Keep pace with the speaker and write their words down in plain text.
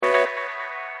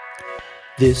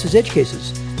This is Edge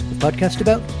Cases, the podcast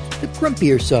about the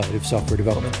grumpier side of software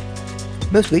development.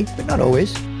 Mostly, but not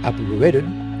always, Apple-related.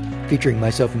 Featuring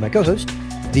myself and my co-host,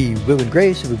 the Will and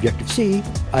Grace of Objective-C.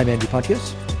 I'm Andrew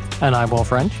Pontius. And I'm Will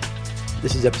French.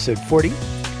 This is episode 40.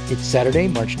 It's Saturday,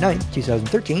 March 9th,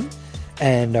 2013.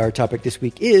 And our topic this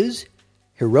week is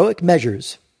heroic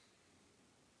measures.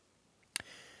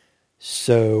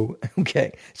 So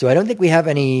I don't think we have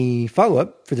any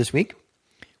follow-up for this week,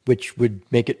 which would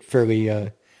make it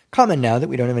fairly common now that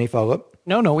we don't have any follow-up.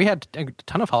 No, we had a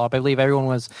ton of follow-up. I believe everyone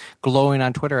was glowing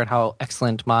on Twitter at how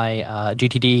excellent my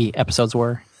GTD episodes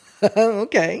were.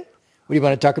 Okay. What do you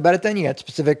want to talk about it then? You got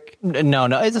specific? No,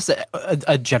 it's just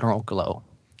a general glow.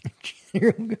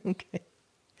 Okay.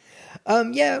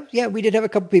 Yeah, we did have a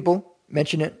couple people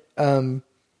mention it.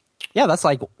 Yeah, that's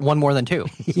like one more than two.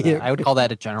 Yeah. I would call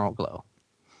that a general glow.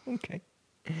 Okay.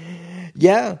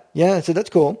 Yeah, so that's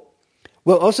cool.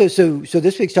 Well, also, so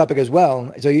this week's topic as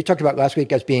well, so you talked about last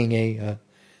week as being a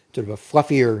sort of a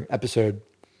fluffier episode,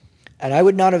 and I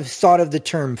would not have thought of the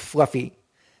term fluffy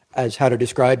as how to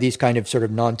describe these kind of sort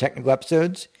of non-technical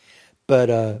episodes, but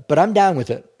I'm down with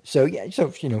it. So yeah,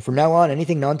 from now on,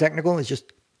 anything non-technical is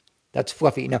just, that's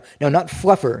fluffy. No, not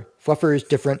fluffer. Fluffer is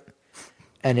different.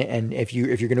 And if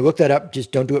you're going to look that up,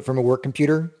 just don't do it from a work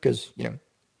computer because,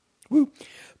 woo.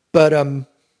 But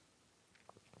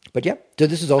yeah, so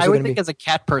this is also I would going to think be... as a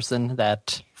cat person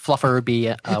that fluffer would be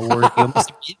a word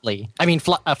almost immediately. I mean,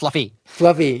 fluffy.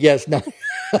 Fluffy, yes. No.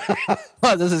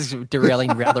 Oh, this is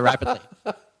derailing rather rapidly.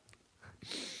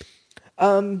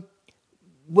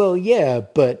 Well, yeah,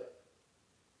 but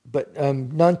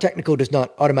non-technical does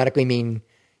not automatically mean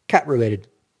cat-related,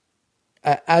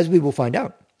 as we will find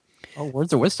out. Oh,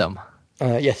 words of wisdom.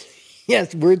 Yes,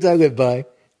 words I live by.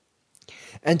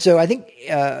 And so I think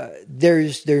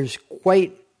there's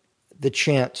quite the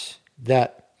chance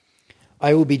that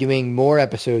I will be doing more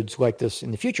episodes like this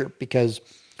in the future, because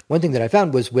one thing that I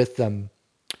found was with,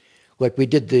 like we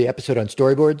did the episode on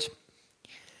storyboards,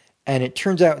 and it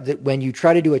turns out that when you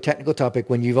try to do a technical topic,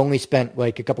 when you've only spent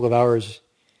like a couple of hours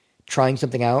trying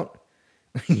something out,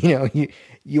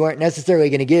 you aren't necessarily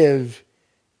going to give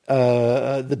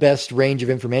the best range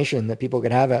of information that people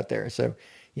can have out there. So,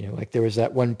 like there was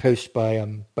that one post by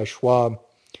Schwab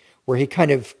where he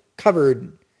kind of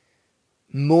covered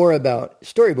more about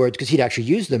storyboards because he'd actually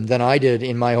used them than I did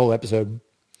in my whole episode.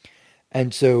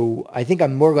 And so I think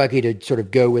I'm more likely to sort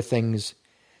of go with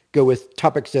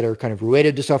topics that are kind of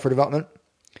related to software development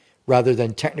rather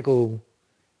than technical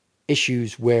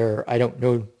issues where I don't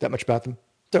know that much about them.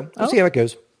 So we'll see how it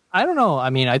goes. I don't know. I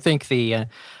mean, I think the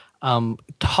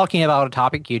talking about a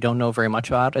topic you don't know very much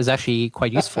about is actually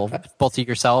quite useful, both to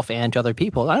yourself and to other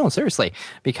people. I don't, seriously,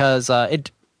 because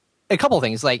a couple of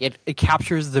things, like it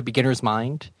captures the beginner's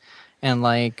mind, and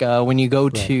like when you go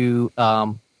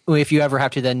to if you ever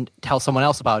have to then tell someone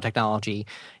else about technology,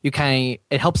 it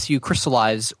helps you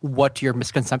crystallize what your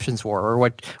misconceptions were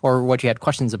or what you had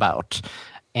questions about,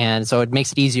 and so it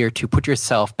makes it easier to put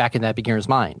yourself back in that beginner's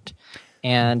mind,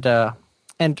 and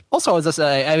also,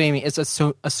 it's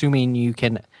assuming you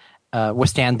can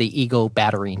withstand the ego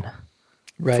battering,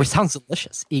 right? Which sounds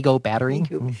delicious. Ego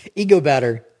battering, ego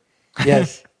batter,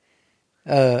 yes.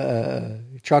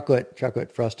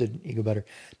 Chocolate frosted ego batter.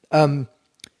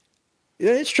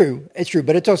 It's true,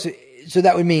 but it's also, so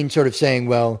that would mean sort of saying,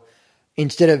 well,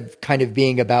 instead of kind of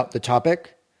being about the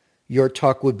topic, your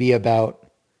talk would be about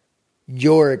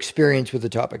your experience with the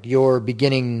topic, your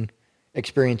beginning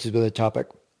experiences with the topic.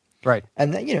 Right.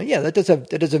 And that, that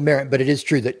does have merit, but it is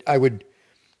true that I would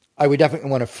definitely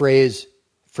want to phrase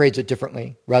it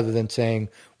differently rather than saying,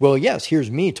 well, yes, here's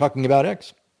me talking about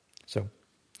X. So,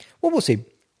 well, we'll see.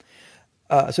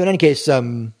 So in any case,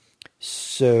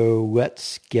 so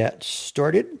let's get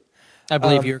started. I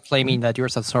believe you're claiming that you're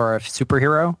some sort of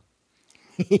superhero.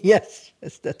 Yes,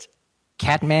 that's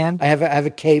Catman. I have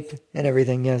a cape and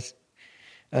everything. Yes,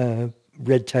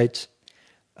 red tights.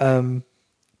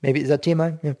 Maybe is that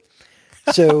TMI? Yeah.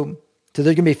 So there's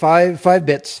going to be five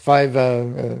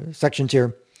sections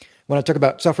here. I want to talk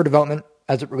about software development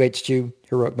as it relates to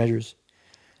heroic measures.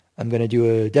 I'm going to do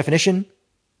a definition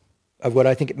of what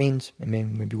I think it means. I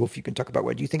mean, maybe Wolf, you can talk about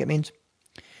what you think it means.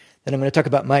 Then I'm going to talk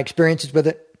about my experiences with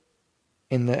it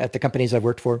at the companies I've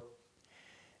worked for,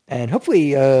 and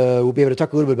hopefully we'll be able to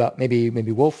talk a little bit about maybe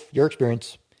Wolf, your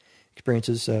experiences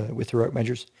with heroic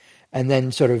measures, and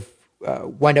then sort of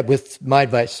wind up with my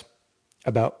advice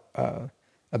about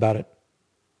it,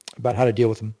 about how to deal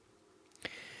with them.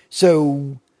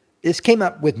 So this came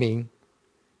up with me.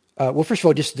 Well, first of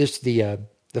all, just the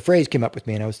phrase came up with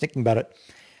me, and I was thinking about it,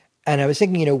 and I was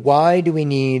thinking, why do we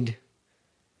need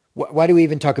Why do we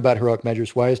even talk about heroic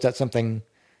measures? Why is that something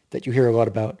that you hear a lot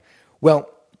about? Well,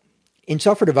 in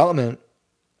software development,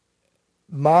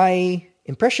 my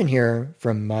impression here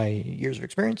from my years of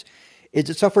experience is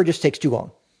that software just takes too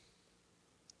long.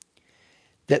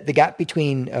 That the gap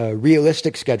between a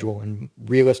realistic schedule, and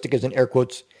realistic is in air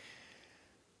quotes,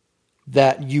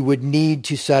 that you would need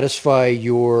to satisfy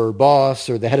your boss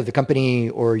or the head of the company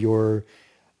or your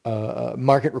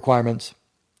market requirements,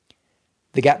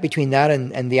 the gap between that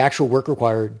and the actual work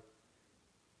required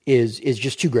is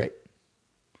just too great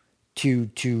to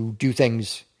do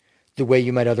things the way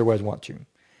you might otherwise want to.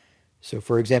 So,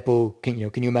 for example, can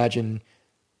you imagine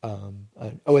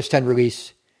an OS X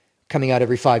release coming out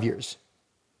every 5 years?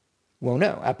 Well,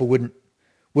 no, Apple wouldn't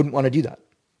want to do that.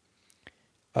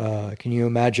 Can you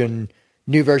imagine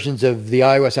new versions of the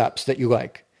iOS apps that you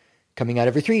like coming out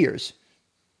every 3 years?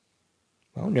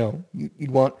 Well, no,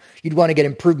 you'd want to get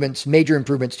improvements, major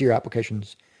improvements to your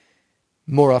applications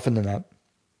more often than that.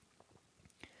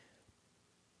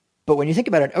 But when you think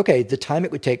about it, okay, the time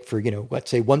it would take for, let's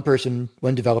say one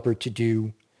developer to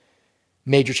do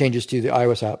major changes to the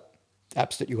iOS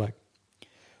apps that you like,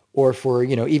 or for,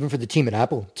 even for the team at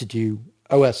Apple to do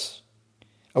OS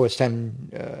X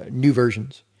new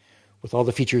versions with all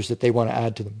the features that they want to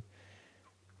add to them,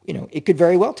 it could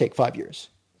very well take 5 years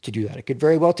to do that. It could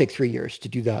very well take 3 years to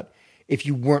do that if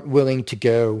you weren't willing to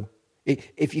go,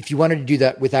 if you wanted to do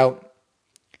that without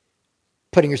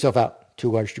putting yourself out to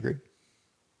a large degree.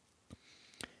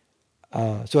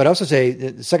 So I'd also say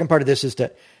the second part of this is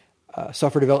that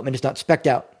software development is not spec'd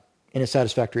out in a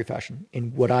satisfactory fashion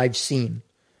in what I've seen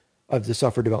of the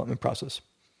software development process.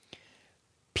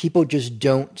 People just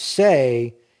don't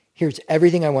say, here's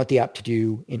everything I want the app to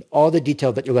do in all the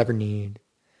detail that you'll ever need.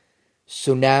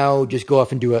 So now just go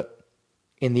off and do it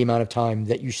in the amount of time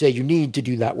that you say you need to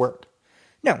do that work.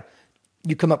 No,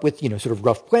 you come up with, sort of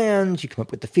rough plans. You come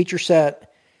up with the feature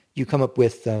set. You come up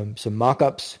with some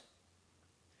mock-ups,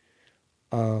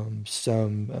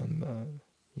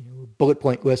 bullet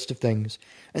point list of things.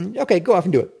 And okay, go off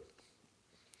and do it.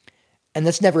 And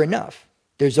that's never enough.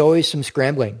 There's always some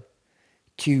scrambling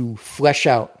to flesh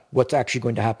out what's actually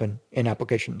going to happen in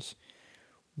applications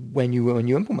when you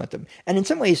implement them. And in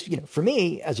some ways, for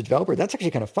me as a developer, that's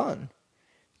actually kind of fun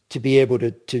to be able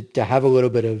to have a little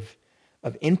bit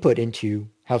of input into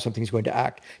how something's going to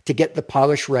act, to get the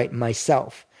polish right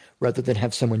myself rather than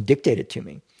have someone dictate it to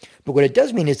me. But what it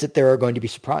does mean is that there are going to be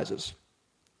surprises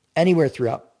anywhere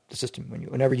throughout the system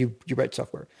whenever you write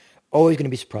software. Always going to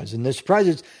be surprises. And the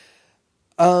surprises,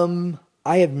 I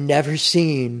have never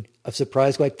seen a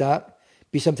surprise like that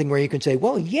be something where you can say,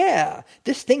 well, yeah,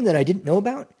 this thing that I didn't know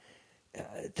about,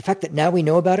 the fact that now we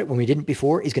know about it when we didn't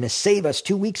before is going to save us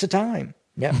 2 weeks of time.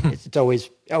 Yeah, it's always,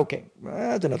 okay,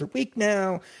 well, it's another week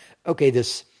now. Okay,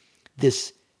 this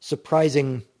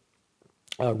surprising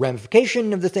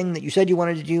ramification of the thing that you said you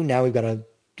wanted to do, now we've got to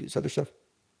do this other stuff.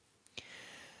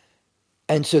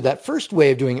 And so that first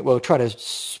way of doing it, well, try to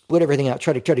split everything out,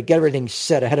 try to get everything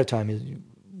set ahead of time, is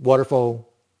waterfall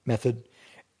method.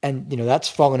 And, that's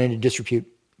fallen into disrepute.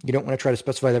 You don't want to try to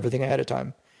specify everything ahead of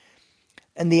time.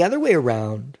 And the other way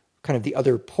around, kind of the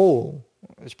other pole,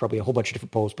 there's probably a whole bunch of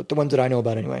different poles, but the ones that I know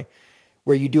about anyway,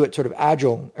 where you do it sort of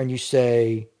agile and you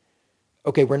say,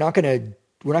 okay, we're not going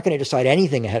to decide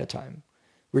anything ahead of time.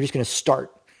 We're just going to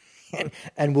start.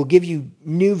 And we'll give you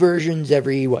new versions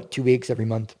every, 2 weeks, every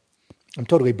month. I'm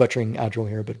totally butchering agile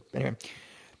here, but anyway.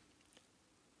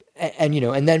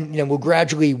 And then we'll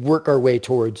gradually work our way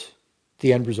towards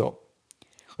the end result.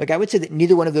 Like, I would say that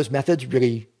neither one of those methods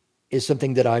really is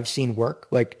something that I've seen work.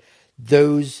 Like,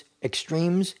 those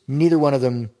extremes, neither one of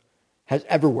them has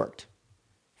ever worked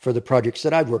for the projects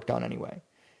that I've worked on anyway.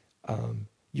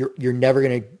 You're never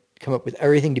going to come up with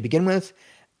everything to begin with,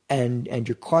 and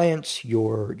your clients,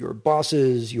 your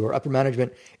bosses, your upper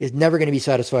management is never going to be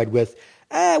satisfied with,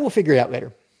 we'll figure it out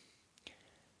later.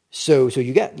 So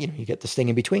you get this thing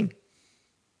in between.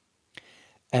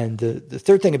 And the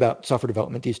third thing about software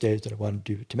development these days that I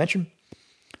wanted to mention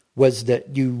was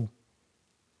that you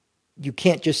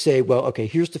can't just say, well, okay,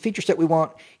 here's the feature set we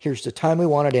want, here's the time we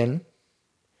want it in,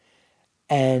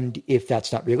 and if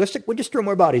that's not realistic, we'll just throw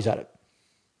more bodies at it.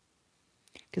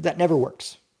 Because that never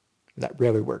works. That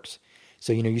rarely works.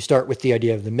 So, you start with the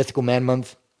idea of the mythical man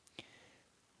month,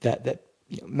 that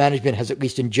management has, at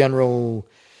least in general,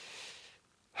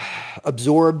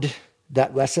 absorbed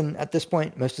that lesson at this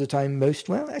point. Most of the time,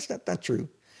 well, that's not true.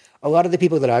 A lot of the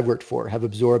people that I've worked for have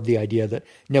absorbed the idea that,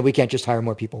 no, we can't just hire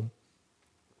more people.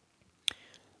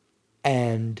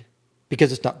 And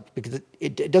because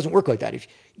it doesn't work like that. If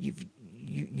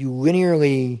you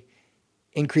linearly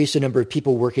increase the number of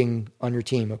people working on your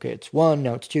team. Okay, it's 1,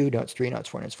 now it's 2, now it's 3, now it's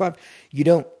 4, now it's 5. You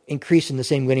don't increase in the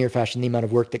same linear fashion the amount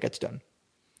of work that gets done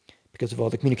because of all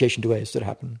the communication delays that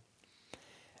happen.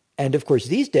 And of course,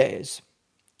 these days,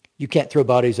 you can't throw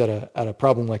bodies at a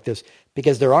problem like this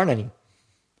because there aren't any.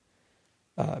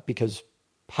 Because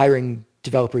hiring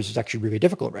developers is actually really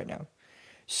difficult right now.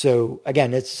 So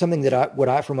again, it's something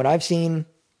that from what I've seen,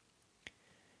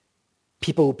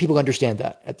 people understand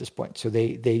that at this point. So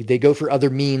they go for other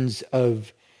means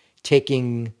of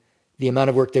taking the amount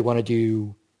of work they want to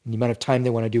do and the amount of time they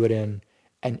want to do it in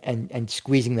and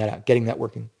squeezing that out, getting that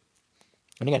working.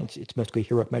 And again, it's mostly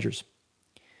heroic measures.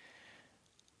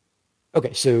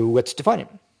 Okay, so let's define it.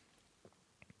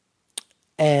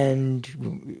 And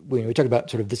we talked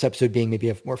about sort of this episode being maybe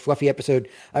a more fluffy episode.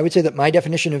 I would say that my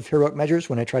definition of heroic measures,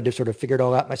 when I tried to sort of figure it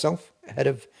all out myself ahead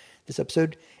of this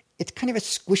episode, it's kind of a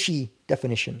squishy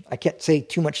definition. I can't say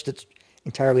too much that's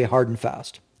entirely hard and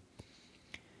fast.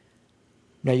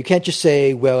 Now, you can't just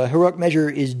say, well, a heroic measure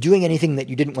is doing anything that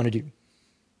you didn't want to do.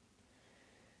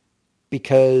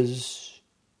 Because,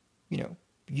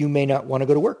 you may not want to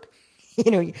go to work.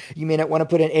 You may not want to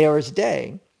put in 8 hours a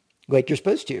day like you're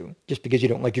supposed to, just because you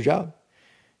don't like your job.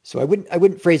 So I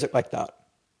wouldn't phrase it like that.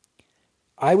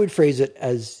 I would phrase it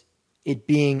as it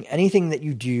being anything that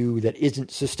you do that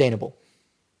isn't sustainable.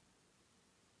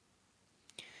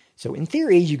 So in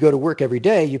theory, you go to work every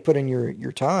day, you put in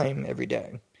your time every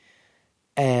day,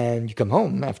 and you come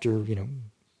home after, 9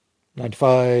 to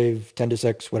 5, 10 to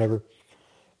 6, whatever.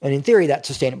 And in theory, that's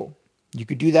sustainable. You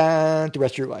could do that the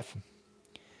rest of your life.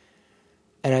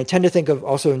 And I tend to think of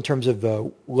also in terms of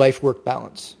life-work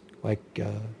balance. Like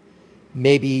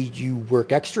maybe you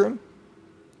work extra,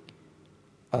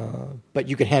 but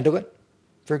you can handle it,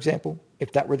 for example.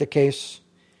 If that were the case,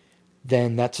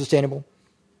 then that's sustainable.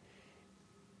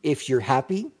 If you're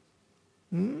happy,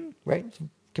 right,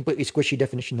 completely squishy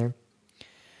definition there,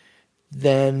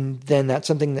 then that's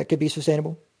something that could be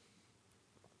sustainable.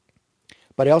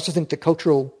 But I also think the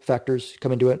cultural factors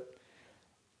come into it.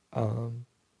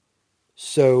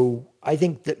 So I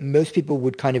think that most people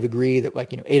would kind of agree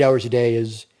that 8 hours a day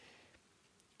is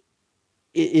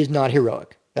not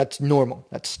heroic. That's normal.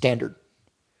 That's standard.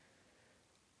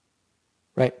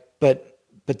 Right? But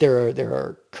there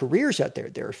are careers out there.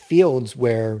 There are fields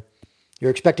where you're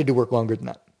expected to work longer than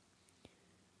that.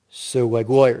 So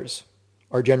lawyers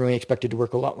are generally expected to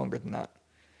work a lot longer than that.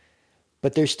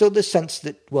 But there's still this sense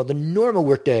that, the normal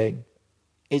workday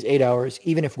is 8 hours,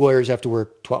 even if lawyers have to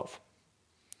work 12.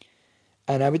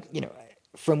 And I would,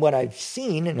 from what I've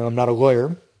seen, and I'm not a lawyer,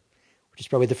 which is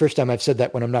probably the first time I've said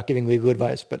that when I'm not giving legal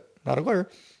advice, but not a lawyer.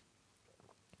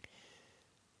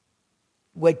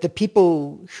 The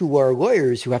people who are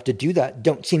lawyers who have to do that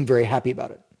don't seem very happy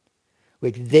about it.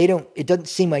 It doesn't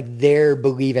seem like they're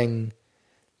believing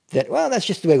that, that's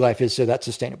just the way life is, so that's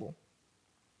sustainable.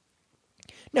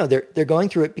 No, they're going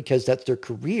through it because that's their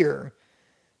career.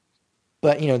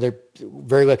 But, they're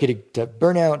very likely to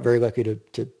burn out, very likely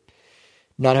to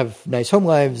not have nice home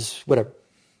lives, whatever.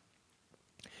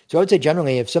 So I would say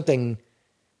generally if something,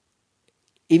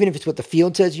 even if it's what the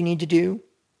field says you need to do,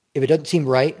 if it doesn't seem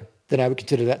right, then I would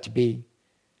consider that to be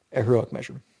a heroic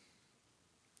measure.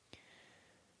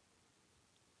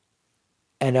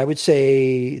 And I would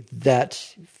say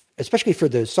that, especially for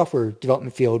the software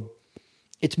development field,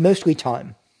 it's mostly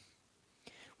time.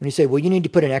 When you say, you need to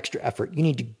put in extra effort, you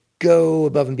need to go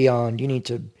above and beyond, you need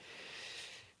to,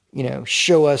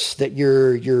 show us that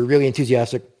you're really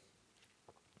enthusiastic.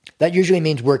 That usually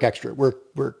means work extra, work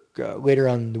later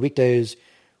on the weekdays,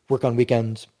 work on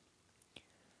weekends.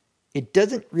 It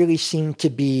doesn't really seem to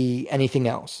be anything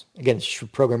else. Again, it's for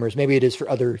programmers. Maybe it is for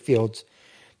other fields.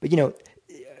 But,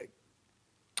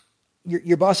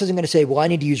 your boss isn't going to say, I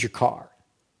need to use your car.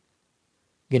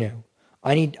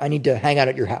 I need to hang out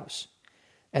at your house.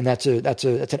 And that's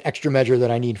an extra measure that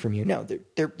I need from you. No,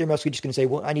 they're mostly just going to say,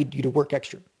 I need you to work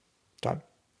extra time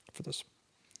for this.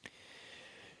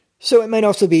 So it might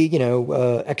also be,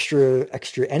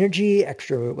 extra energy,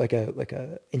 extra like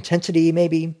a intensity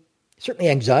maybe. Certainly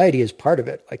anxiety is part of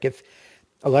it. If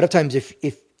a lot of times if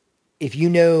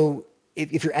you're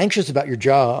anxious about your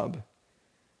job,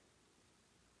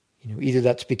 either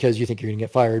that's because you think you're going to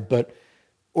get fired,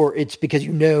 or it's because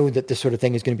that this sort of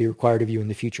thing is going to be required of you in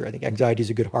the future. I think anxiety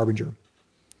is a good harbinger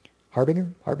of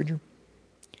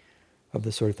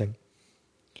this sort of thing.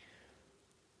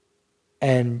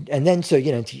 And then, so,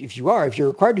 if you're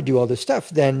required to do all this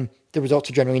stuff, then the results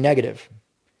are generally negative,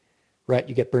 right?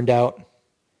 You get burned out.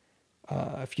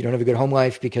 If you don't have a good home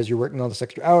life because you're working all this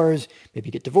extra hours, maybe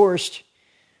you get divorced.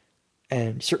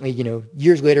 And certainly,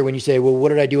 years later when you say, what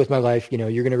did I do with my life? You're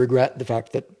going to regret the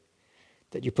fact that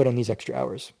that you put in these extra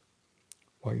hours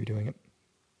while you're doing it.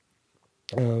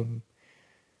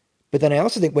 But then I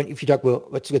also think if you talk, well,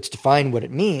 let's define what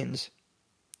it means.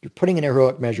 You're putting in a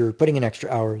heroic measure, putting in extra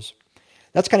hours.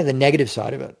 That's kind of the negative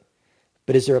side of it.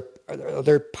 But are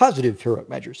there positive heroic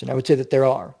measures? And I would say that there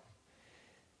are.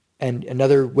 And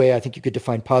another way I think you could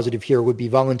define positive here would be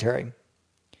voluntary.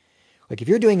 Like if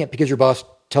you're doing it because your boss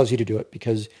tells you to do it,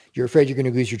 because you're afraid you're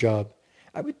going to lose your job,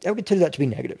 I would consider that to be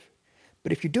negative.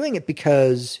 But if you're doing it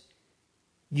because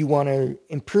you want to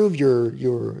improve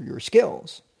your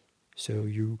skills, so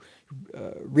you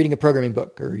reading a programming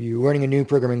book, or you learning a new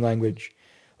programming language,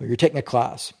 or you're taking a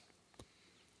class,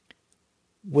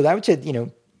 well, I would say,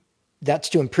 that's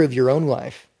to improve your own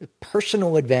life, a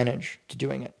personal advantage to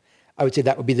doing it. I would say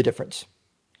that would be the difference.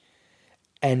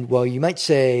 And while you might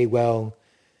say, well,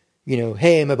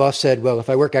 hey, my boss said, well, if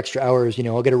I work extra hours,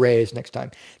 I'll get a raise next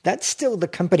time. That's still the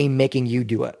company making you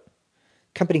do it.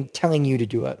 Company telling you to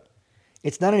do it.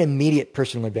 It's not an immediate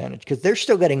personal advantage because they're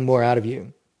still getting more out of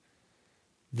you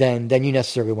than you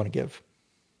necessarily want to give.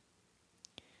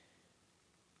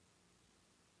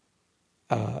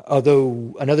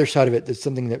 Although another side of it, there's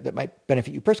something that might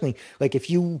benefit you personally. Like if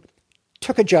you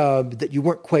took a job that you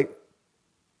weren't quite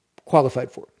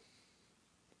qualified for,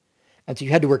 and so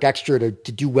you had to work extra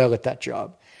to do well at that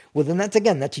job, well, then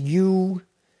that's you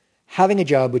having a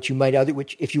job which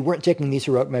if you weren't taking these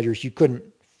heroic measures, you couldn't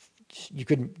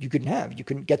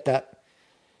get that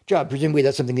job. Presumably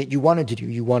that's something that you wanted to do.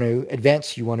 You want to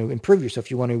advance, you want to improve yourself,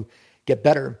 you want to get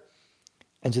better.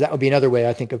 And so that would be another way,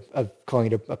 I think, of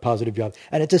calling it a positive job.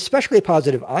 And it's especially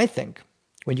positive, I think,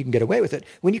 when you can get away with it,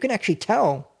 when you can actually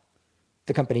tell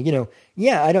the company,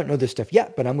 yeah, I don't know this stuff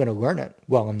yet, but I'm going to learn it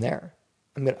while I'm there.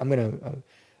 I'm going to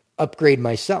upgrade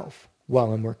myself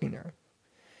while I'm working there.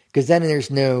 Because then there's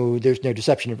no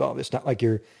deception involved. It's not like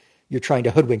you're trying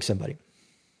to hoodwink somebody.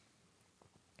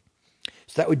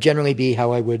 So that would generally be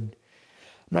how I would.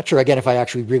 I'm not sure again if I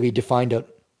actually really defined it,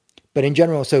 but in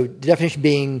general, so the definition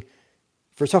being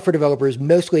for software developers,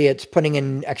 mostly it's putting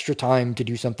in extra time to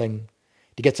do something,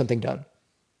 to get something done,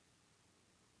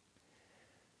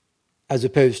 as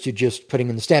opposed to just putting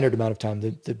in the standard amount of time,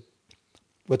 the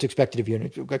what's expected of you.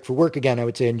 And like for work, again, I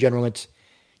would say in general it's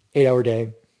 8-hour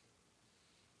day,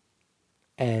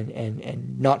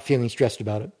 and not feeling stressed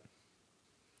about it.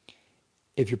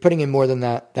 If you're putting in more than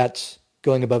that, that's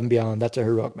going above and beyond. That's a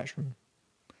heroic measure.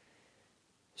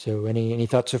 So any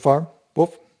thoughts so far,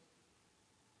 Wolf?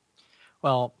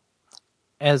 Well,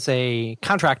 as a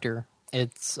contractor,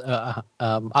 it's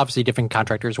obviously different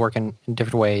contractors work in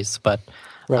different ways, but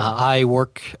right. I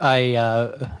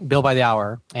bill by the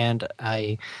hour, and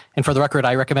for the record,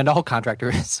 I recommend all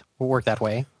contractors work that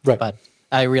way. Right. But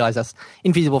I realize that's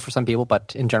infeasible for some people,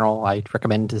 but in general, I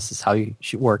recommend this is how you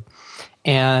should work.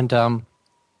 And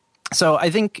so I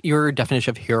think your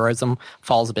definition of heroism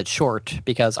falls a bit short,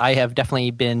 because I have definitely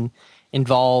been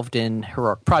involved in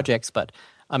heroic projects, but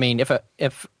I mean,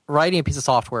 if writing a piece of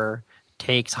software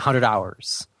takes 100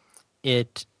 hours,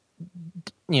 it's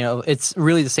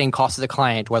really the same cost to the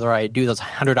client whether I do those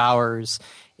 100 hours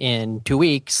in 2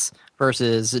 weeks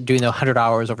versus doing the 100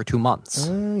 hours over 2 months.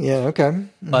 Yeah, okay.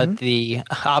 Mm-hmm. But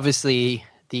obviously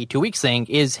the 2 weeks thing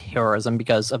is heroism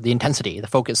because of the intensity, the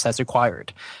focus that's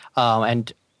required,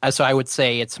 and so I would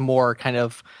say it's more kind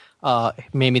of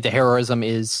maybe the heroism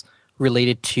is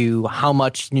related to how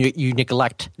much you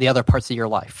neglect the other parts of your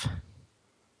life.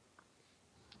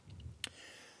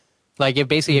 Like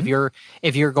if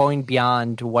you're going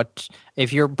beyond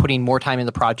if you're putting more time in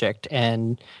the project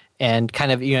and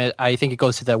kind of, I think it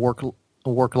goes to the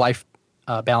work life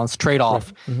balance trade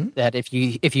off, right. Mm-hmm. That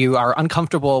if you are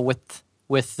uncomfortable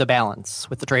with the balance,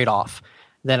 with the trade off,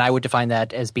 then I would define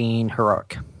that as being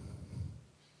heroic.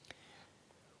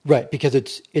 Right, because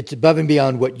it's above and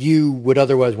beyond what you would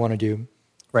otherwise want to do.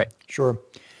 Right. Sure.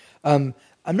 I'm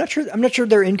not sure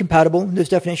they're incompatible, those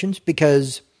definitions,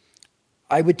 because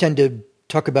I would tend to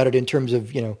talk about it in terms of,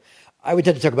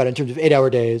 8-hour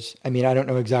days. I mean, I don't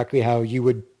know exactly how you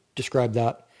would describe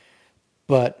that,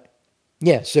 but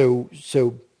yeah. So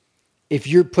if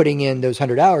you're putting in those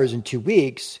 100 hours in 2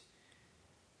 weeks,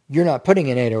 you're not putting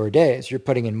in 8-hour days. You're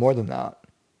putting in more than that.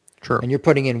 Sure. And you're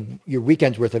putting in your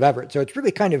weekend's worth of effort. So it's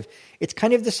really kind of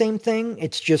the same thing.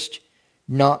 It's just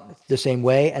not the same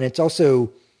way. And it's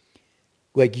also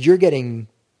like you're getting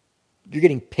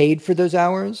paid for those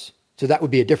hours. So that would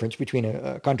be a difference between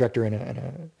a contractor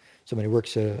and somebody who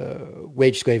works a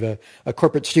wage slave, a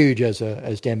corporate stooge,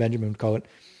 as Dan Benjamin would call it.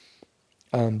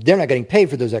 They're not getting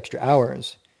paid for those extra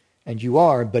hours, and you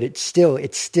are, but it's still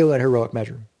a heroic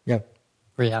measure. Yeah.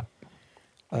 Yeah.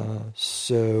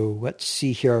 So let's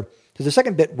see here. So the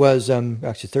second bit was, actually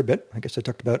the third bit, I guess I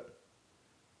talked about.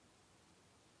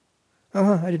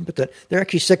 Oh, I didn't put that. There are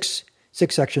actually six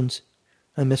sections.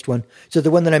 I missed one. So the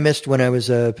one that I missed when I was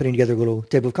putting together a little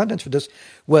table of contents for this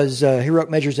was heroic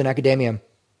measures in academia.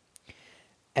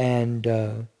 And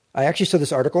I actually saw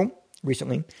this article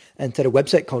recently, and it's at a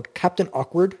website called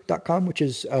CaptainAwkward.com, which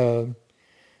is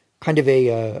kind of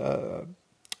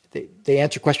they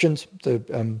answer questions,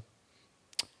 kind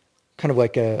of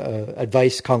like a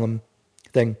advice column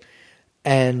thing.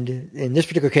 And in this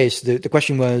particular case, the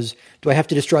question was, do I have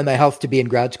to destroy my health to be in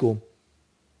grad school?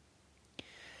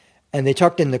 And they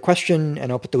talked in the question,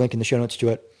 and I'll put the link in the show notes to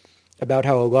it, about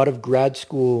how a lot of grad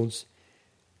schools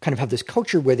kind of have this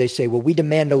culture where they say, well, we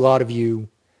demand a lot of you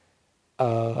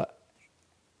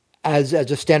as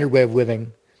a standard way of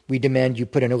living. We demand you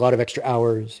put in a lot of extra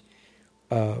hours.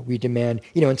 We demand,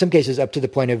 in some cases up to the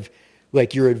point of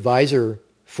like your advisor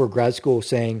for grad school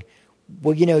saying,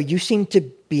 well, you seem to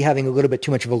be having a little bit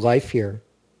too much of a life here.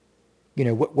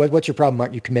 What's your problem?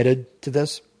 Aren't you committed to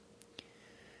this?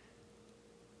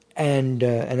 And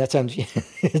that sounds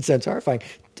it sounds horrifying.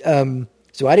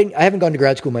 So I haven't gone to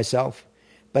grad school myself,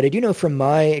 but I do know from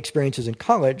my experiences in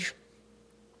college,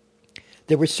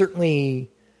 there was certainly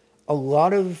a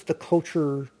lot of the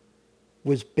culture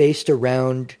was based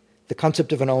around the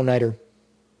concept of an all-nighter.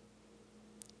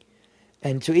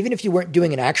 And so even if you weren't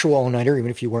doing an actual all-nighter, even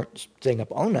if you weren't staying up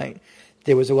all night,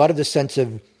 there was a lot of the sense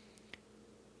of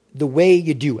the way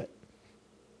you do it,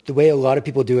 the way a lot of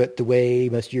people do it, the way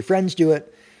most of your friends do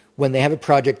it, when they have a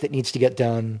project that needs to get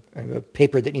done, or a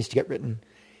paper that needs to get written,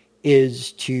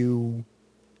 is to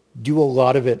do a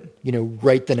lot of it,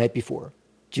 right the night before.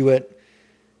 Do it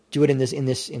in this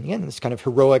kind of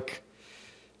heroic,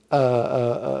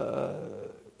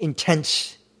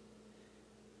 intense,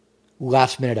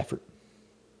 last-minute effort.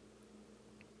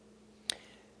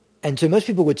 And so most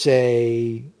people would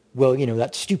say, well,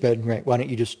 that's stupid, right? Why don't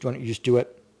you just do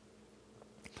it?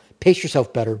 Pace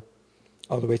yourself better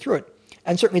all the way through it.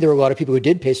 And certainly there were a lot of people who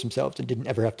did pace themselves and didn't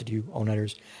ever have to do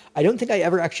all-nighters. I don't think I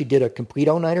ever actually did a complete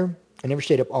all-nighter. I never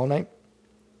stayed up all night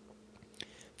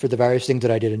for the various things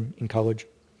that I did in college.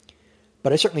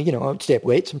 But I certainly, I would stay up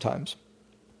late sometimes.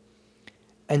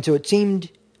 And so it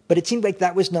seemed like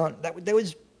that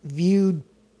was viewed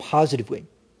positively.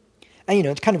 And,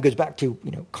 it kind of goes back to,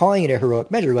 calling it a heroic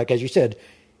measure. Like, as you said,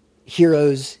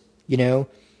 heroes,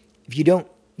 if you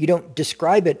don't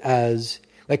describe it as,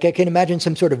 like, I can imagine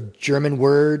some sort of German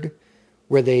word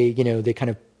where they kind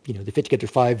of, they fit together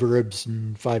 5 verbs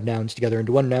and 5 nouns together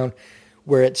into one noun,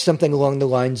 where it's something along the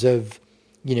lines of,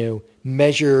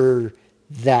 measure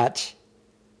that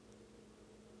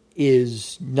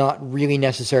is not really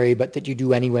necessary, but that you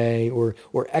do anyway, or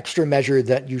extra measure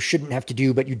that you shouldn't have to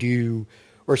do, but you do,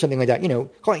 or something like that.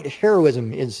 Calling it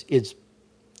heroism is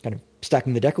kind of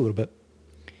stacking the deck a little bit.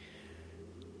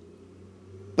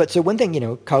 But so one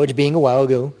thing, college being a while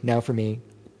ago now for me,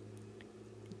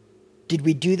 did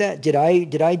we do that? Did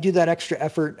I do that extra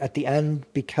effort at the end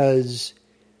because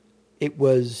it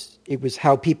was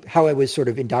how I was sort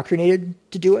of indoctrinated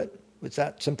to do it? Was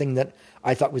that something that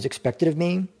I thought was expected of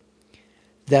me?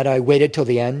 That I waited till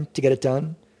the end to get it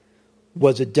done?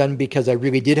 Was it done because I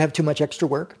really did have too much extra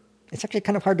work? It's actually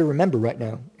kind of hard to remember right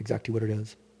now exactly what it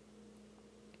is.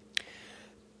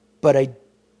 But I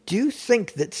do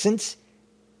think that since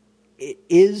it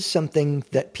is something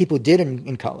that people did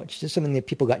in college, it's something that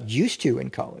people got used to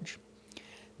in college,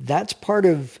 that's part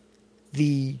of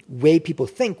the way people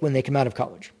think when they come out of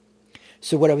college.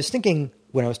 So what I was thinking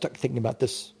when I was thinking about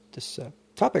this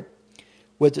topic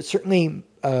was that certainly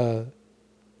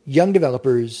young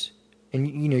developers, and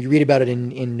you read about it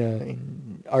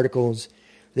in articles.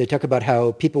 They talk about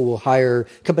how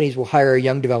companies will hire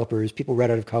young developers, people right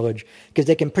out of college, because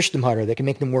they can push them harder, they can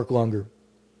make them work longer.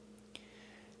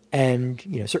 And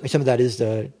certainly some of that is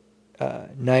the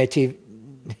naivety,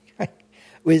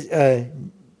 with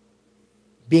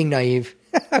being naive.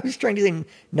 I was trying to say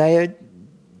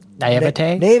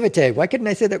naivete. Naivete. Why couldn't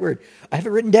I say that word? I have it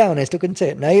written down. I still couldn't say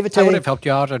it. Naivete. I would have helped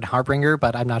you out in Harbinger,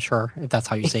 but I'm not sure if that's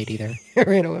how you say it either.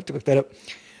 Right, I'll have to look that up.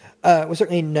 Well,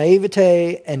 certainly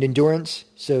naivete and endurance.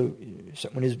 So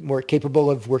someone is more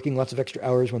capable of working lots of extra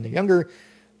hours when they're younger.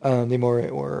 They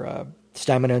more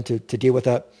stamina to deal with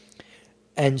that.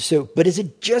 And so, but is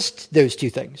it just those two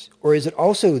things, or is it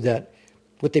also that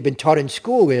what they've been taught in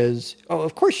school is,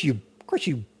 of course you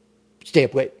stay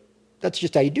up late. That's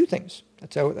just how you do things.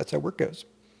 That's how work goes.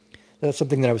 That's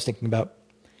something that I was thinking about.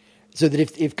 So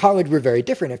that if college were very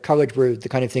different, if college were the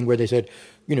kind of thing where they said,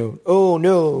 oh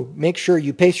no, make sure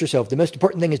you pace yourself. The most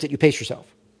important thing is that you pace yourself.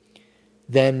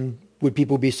 Then would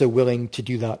people be so willing to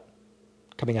do that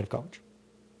coming out of college?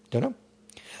 Don't know.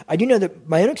 I do know that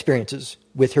my own experiences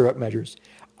with heroic measures,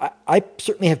 I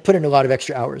certainly have put in a lot of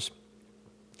extra hours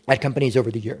at companies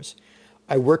over the years.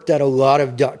 I worked at a lot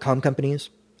of .com companies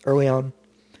early on,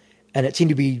 and it seemed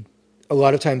to be a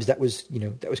lot of times that was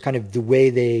kind of the way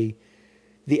the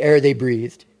air they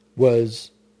breathed was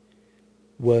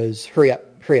hurry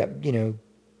up,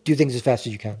 do things as fast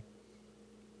as you can.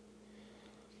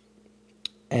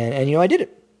 And I did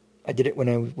it. I did it when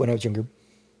I was younger.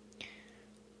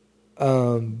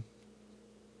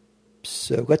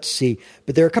 So let's see.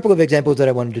 But there are a couple of examples that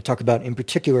I wanted to talk about in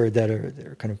particular that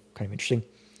are kind of interesting.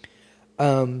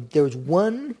 There was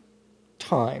one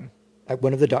time at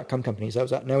one of the .com companies I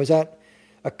was at, and I was at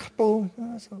a couple,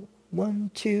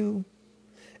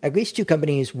 at least two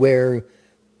companies where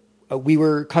we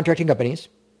were contracting companies.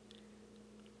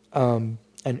 And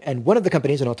one of the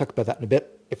companies, and I'll talk about that in a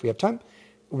bit if we have time,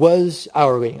 was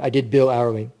hourly. I did bill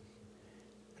hourly.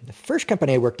 The first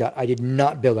company I worked at, I did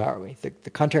not bill hourly.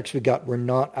 The contracts we got were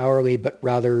not hourly, but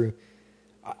rather,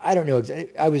 I don't know.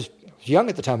 I was young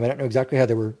at the time. I don't know exactly how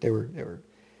they were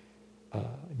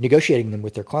negotiating them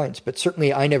with their clients. But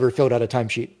certainly, I never filled out a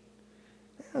timesheet.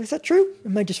 Is that true?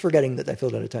 Am I just forgetting that I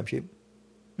filled out a timesheet?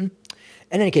 In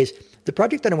any case, the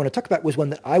project that I want to talk about was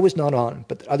one that I was not on,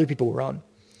 but that other people were on,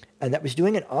 and that was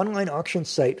doing an online auction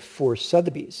site for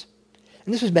Sotheby's.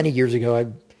 And this was many years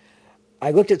ago. I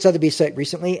looked at Sotheby's site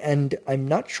recently, and I'm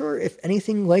not sure if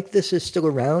anything like this is still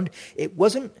around. It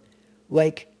wasn't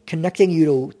like connecting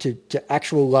you to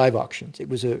actual live auctions. It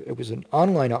was an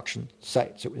online auction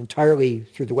site, so it was entirely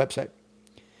through the website.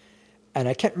 And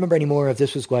I can't remember anymore if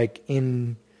this was like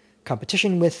in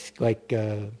competition with like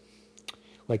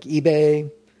eBay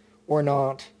or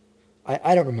not.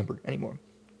 I don't remember anymore.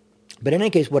 But in any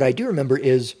case, what I do remember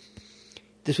is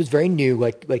this was very new,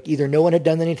 like either no one had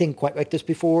done anything quite like this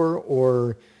before,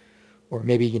 or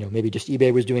maybe just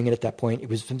eBay was doing it at that point. It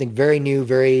was something very new,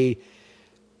 very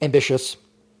ambitious,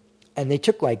 and they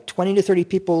took like 20 to 30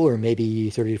 people, or maybe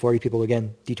 30 to 40 people.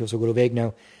 Again, details are a little vague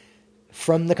now,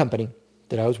 from the company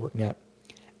that I was working at,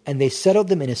 and they settled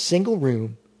them in a single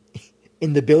room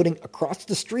in the building across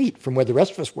the street from where the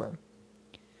rest of us were.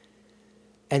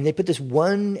 And they put this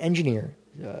one engineer,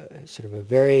 sort of a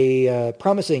very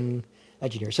promising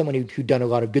engineer, someone who'd done a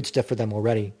lot of good stuff for them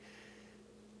already,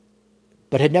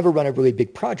 but had never run a really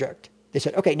big project. They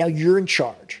said, okay, now you're in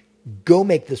charge. Go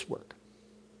make this work.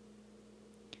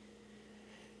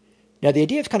 Now, the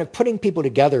idea of kind of putting people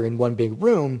together in one big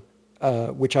room,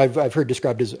 which I've heard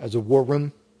described as a war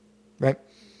room, right?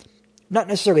 Not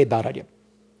necessarily a bad idea.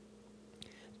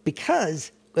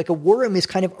 Because like a war room is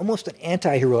kind of almost an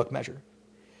anti-heroic measure.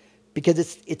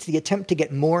 Because it's the attempt to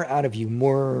get more out of you,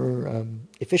 more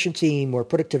efficiency, more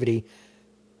productivity,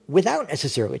 without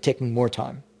necessarily taking more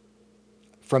time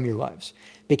from your lives.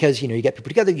 Because you get people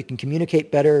together, you can communicate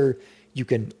better, you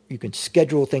can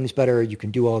schedule things better, you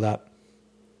can do all that.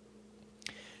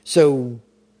 So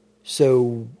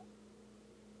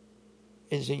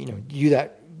is do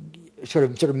that sort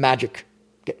of magic,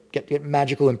 get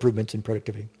magical improvements in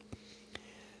productivity.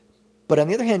 But on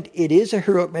the other hand, it is a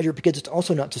heroic measure because it's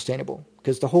also not sustainable.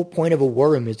 Because the whole point of a war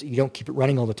room is that you don't keep it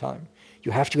running all the time.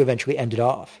 You have to eventually end it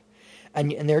off. And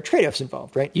there are trade-offs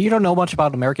involved, right? You don't know much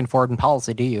about American foreign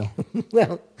policy, do you?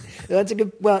 Well, that's a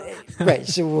good... Well, right.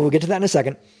 So we'll get to that in a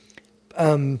second.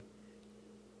 But,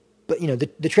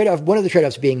 the trade-off... One of the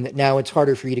trade-offs being that now it's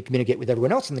harder for you to communicate with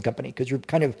everyone else in the company because you're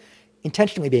kind of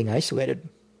intentionally being isolated.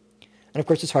 And, of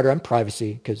course, it's harder on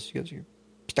privacy because you're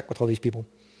stuck with all these people.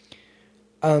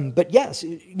 But yes,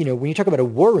 when you talk about a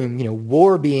war room,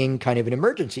 war being kind of an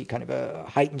emergency, kind of a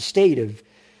heightened state of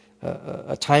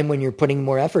a time when you're putting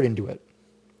more effort into it.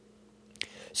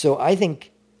 So I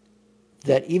think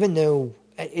that even though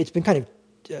it's been kind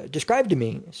of described to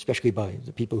me, especially by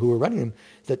the people who are running them,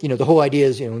 that, the whole idea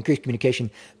is, increased communication.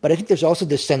 But I think there's also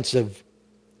this sense of,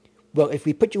 well, if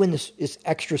we put you in this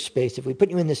extra space, if we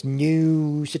put you in this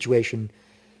new situation,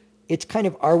 it's kind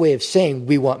of our way of saying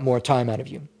we want more time out of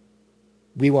you.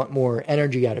 We want more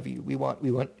energy out of you. We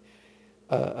want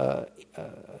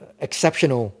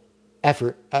exceptional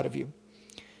effort out of you.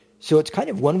 So it's kind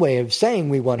of one way of saying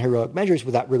we want heroic measures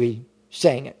without really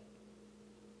saying it.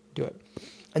 Do it.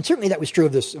 And certainly that was true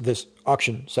of this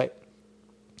auction site.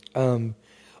 Although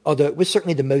it was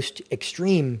certainly the most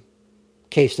extreme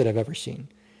case that I've ever seen.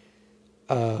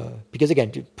 Because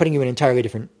again, putting you in an entirely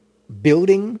different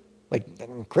building, like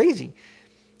crazy.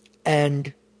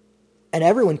 And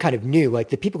everyone kind of knew, like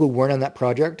the people who weren't on that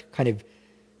project kind of,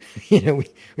 we were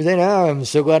saying, oh, I'm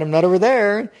so glad I'm not over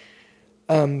there.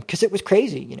 Because it was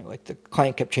crazy, like the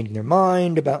client kept changing their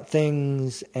mind about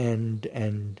things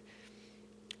and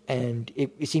And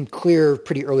it seemed clear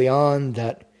pretty early on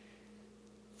that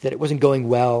it wasn't going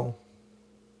well.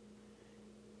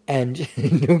 And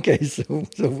okay, so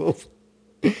we'll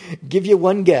give you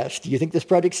one guess. Do you think this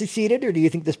project succeeded, or do you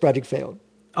think this project failed?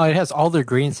 Oh, it has all the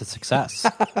ingredients of success.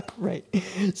 Right.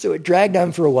 So it dragged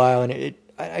on for a while, and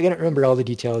I don't remember all the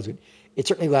details. It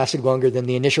certainly lasted longer than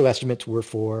the initial estimates were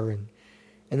for, and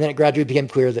then it gradually became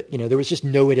clear that there was just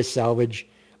no way to salvage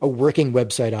a working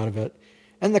website out of it,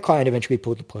 and the client eventually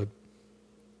pulled the plug.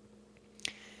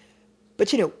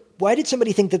 But why did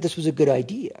somebody think that this was a good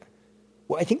idea?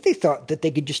 Well, I think they thought that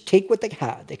they could just take what they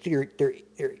had, their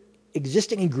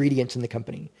existing ingredients in the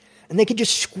company, and they could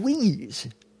just squeeze,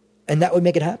 and that would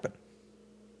make it happen.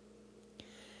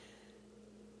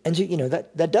 And so,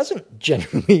 that doesn't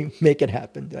generally make it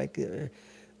happen. Like,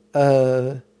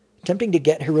 attempting to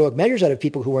get heroic measures out of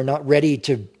people who are not ready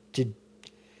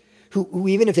who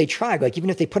even if they tried, like even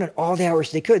if they put in all the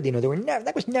hours they could,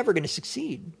 that was never going to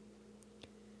succeed.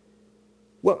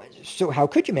 Well, so how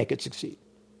could you make it succeed?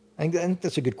 I think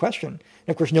that's a good question. And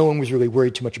of course, no one was really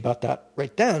worried too much about that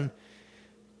right then.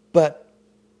 But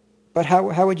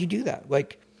how would you do that?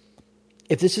 Like,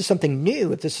 if this is something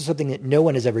new, if this is something that no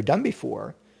one has ever done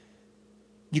before,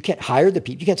 you can't hire the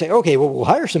people. You can't say, okay, well, we'll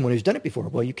hire someone who's done it before.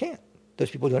 Well, you can't. Those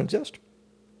people don't exist.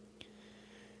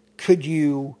 Could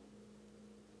you,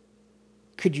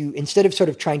 instead of sort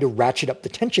of trying to ratchet up the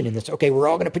tension in this, okay, we're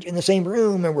all going to put you in the same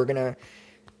room and we're going to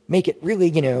make it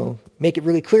really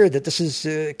clear that this is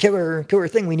a killer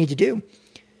thing we need to do.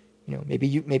 Maybe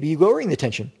you lowering the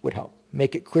tension would help.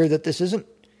 Make it clear that this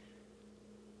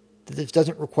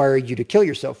doesn't require you to kill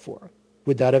yourself for.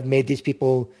 Would that have made these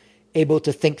people able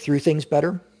to think through things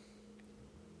better?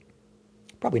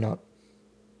 Probably not.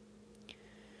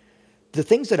 The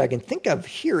things that I can think of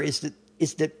here is that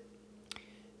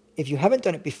if you haven't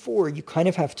done it before, you kind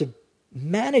of have to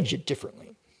manage it differently.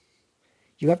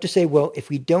 You have to say, well, if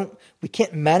we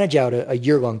can't manage out a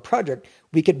year-long project,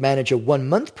 we could manage a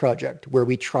 1-month project where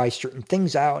we try certain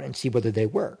things out and see whether they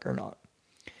work or not.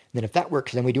 And then if that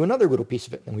works, then we do another little piece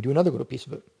of it, then we do another little piece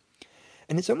of it.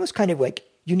 And it's almost kind of like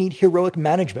you need heroic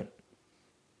management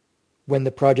when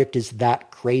the project is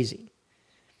that crazy.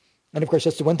 And of course,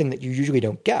 that's the one thing that you usually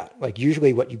don't get. Like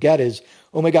usually what you get is,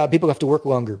 oh my God, people have to work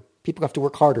longer. People have to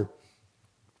work harder.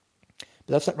 But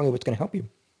that's not really what's going to help you.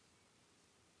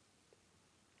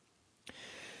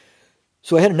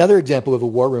 So I had another example of a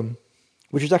war room,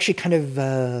 which is actually kind of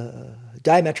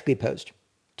diametrically opposed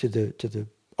to the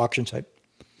auction site.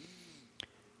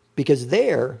 Because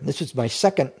this was my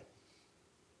second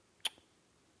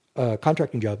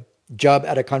contracting job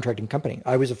at a contracting company.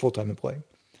 I was a full-time employee.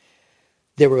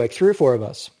 There were like 3 or 4 of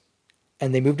us,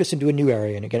 and they moved us into a new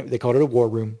area. And again, they called it a war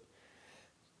room.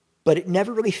 But it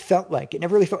never really felt like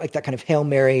that kind of Hail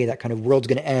Mary, that kind of world's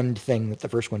going to end thing that the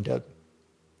first one did.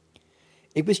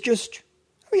 It was just,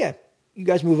 oh yeah, you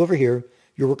guys move over here.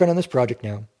 You're working on this project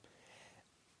now.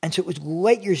 And so it was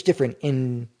light years different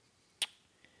in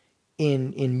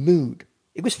mood.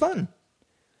 It was fun.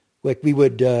 Like we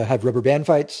would have rubber band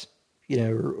fights,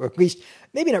 or at least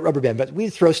maybe not rubber band, but we'd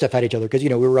throw stuff at each other because,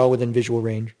 we were all within visual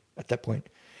range at that point.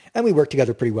 And we worked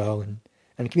together pretty well, and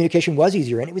communication was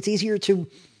easier. And it was easier to,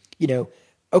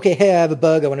 okay, hey, I have a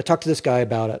bug. I want to talk to this guy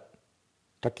about it.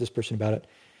 Talk to this person about it.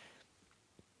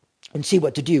 And see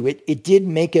what to do. It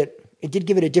did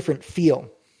give it a different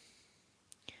feel.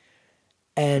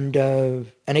 And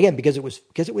again, because it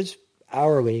was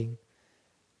hourly,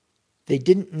 they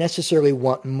didn't necessarily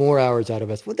want more hours out of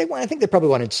us. Well, I think they probably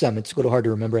wanted some. It's a little hard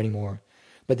to remember anymore.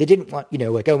 But they didn't want,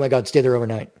 like, oh my God, stay there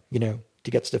overnight, to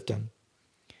get stuff done.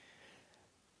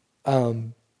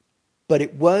 But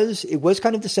it was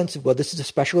kind of the sense of, well, this is a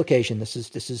special occasion. This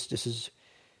is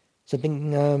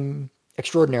something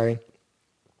extraordinary.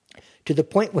 To the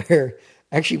point where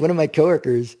actually one of my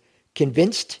coworkers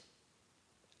convinced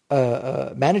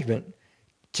management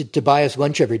to buy us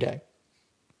lunch every day.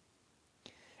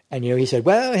 And, he said,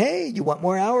 well, hey, you want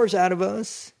more hours out of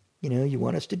us. You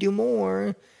want us to do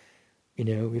more.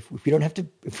 If we don't have to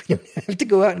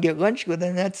go out and get lunch with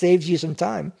them, that saves you some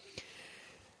time.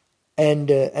 And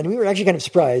we were actually kind of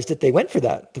surprised that they went for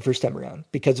that the first time around.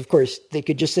 Because, of course, they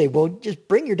could just say, well, just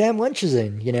bring your damn lunches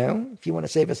in, if you want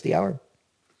to save us the hour.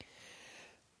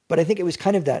 But I think it was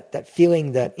kind of that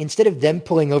feeling that instead of them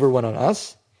pulling over one on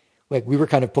us, like we were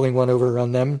kind of pulling one over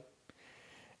on them.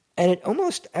 And it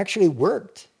almost actually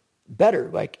worked better.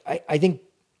 Like, I think,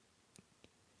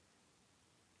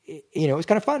 it was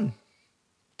kind of fun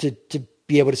to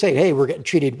be able to say, hey, we're getting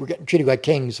treated like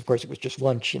kings. Of course, it was just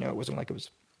lunch, it wasn't like it was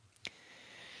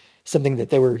something that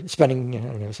they were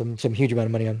spending, some huge amount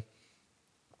of money on.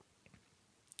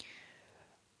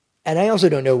 And I also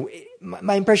don't know.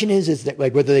 My impression is that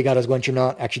like whether they got us lunch or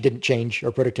not actually didn't change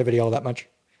our productivity all that much.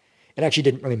 It actually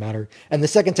didn't really matter. And the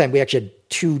second time, we actually had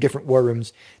 2 different war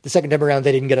rooms. The second time around,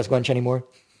 they didn't get us lunch anymore.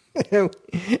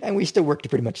 And we still worked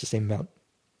pretty much the same amount.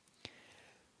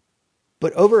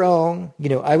 But overall,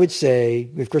 I would say,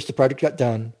 of course, the project got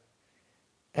done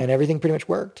and everything pretty much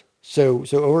worked. So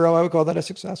overall, I would call that a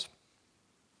success.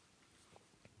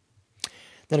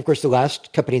 Then, of course, the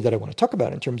last company that I want to talk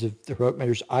about in terms of the heroic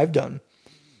measures I've done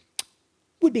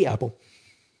would be Apple.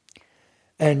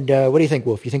 And what do you think,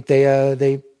 Wolf? You think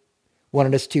they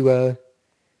wanted us to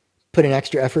put an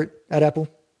extra effort at Apple?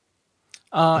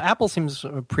 Apple seems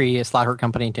a pretty slacker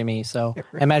company to me, so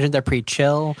I imagine they're pretty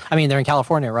chill. I mean, they're in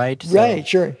California, right? So, right,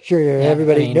 sure. Yeah,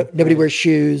 everybody, nobody wears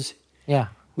shoes. Yeah.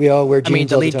 We all wear jeans. I mean,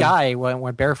 the all lead the time. guy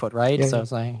went barefoot, right? Yeah. So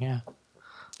it's like, yeah.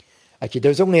 Actually, there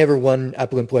was only ever one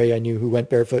Apple employee I knew who went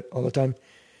barefoot all the time.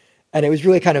 And it was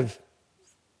really kind of,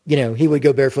 he would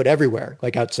go barefoot everywhere,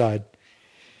 like outside.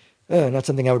 Not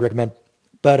something I would recommend.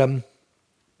 But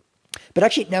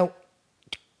actually, now,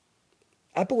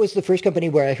 Apple was the first company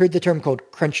where I heard the term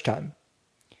called crunch time.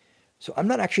 So I'm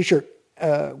not actually sure.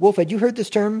 Wolf, had you heard this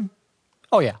term?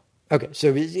 Oh, yeah. Okay,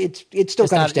 so it's still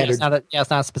kind of standard. It's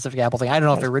not a specific Apple thing. I don't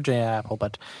know if it originated at Apple,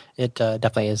 but it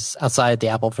definitely is outside the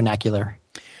Apple vernacular.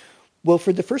 Well,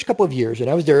 for the first couple of years, and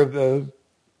I was there a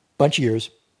bunch of years,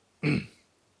 and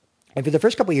for the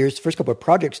first couple of years, the first couple of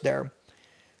projects there,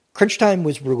 crunch time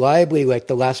was reliably like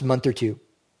the last month or two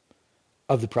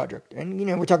of the project. And,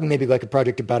 we're talking maybe like a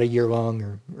project about a year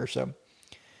long or so.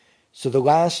 So the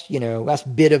last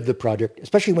bit of the project,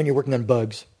 especially when you're working on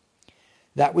bugs,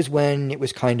 that was when it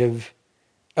was kind of,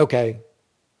 okay,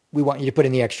 we want you to put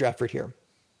in the extra effort here.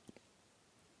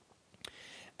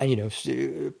 And,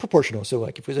 proportional. So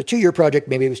like if it was a 2-year project,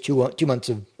 maybe it was 2 months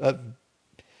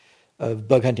of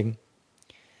bug hunting.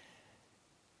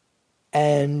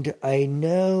 And I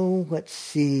know, let's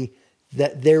see,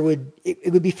 that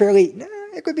it would be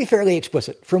fairly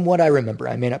explicit from what I remember.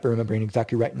 I may not be remembering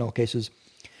exactly right in all cases,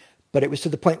 but it was to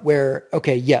the point where,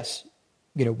 okay, yes,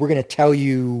 we're going to tell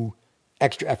you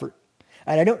extra effort.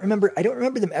 And I don't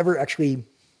remember them ever actually,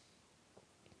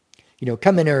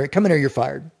 come in or you're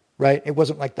fired, right? It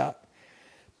wasn't like that.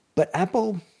 But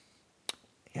Apple,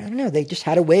 I don't know, they just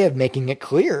had a way of making it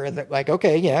clear that like,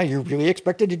 okay, yeah, you're really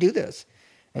expected to do this.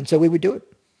 And so we would do it.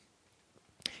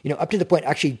 Up to the point,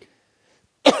 actually,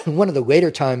 one of the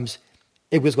later times,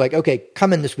 it was like, okay,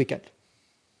 come in this weekend.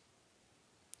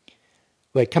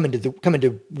 Like come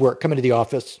into work, come into the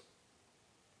office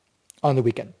on the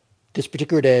weekend. This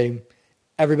particular day,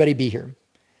 everybody be here.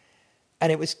 And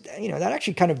it was, that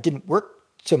actually kind of didn't work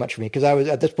so much for me because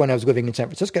at this point I was living in San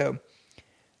Francisco.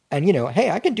 And,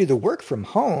 hey, I can do the work from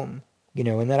home,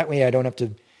 and that way I don't have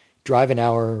to drive an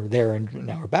hour there and an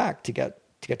hour back to get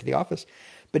to the office.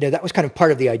 But that was kind of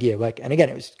part of the idea. Like, and again,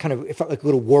 it felt like a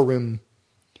little war room,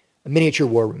 a miniature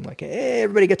war room. Like, hey,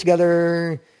 everybody get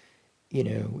together.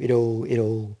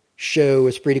 It'll show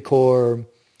esprit de corps.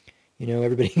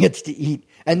 Everybody gets to eat.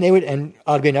 And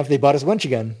oddly enough, they bought us lunch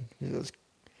again. It was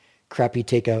crappy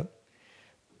takeout.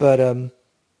 But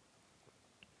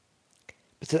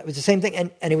so that was the same thing.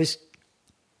 And it was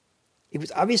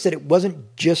obvious that it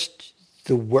wasn't just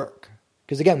the work.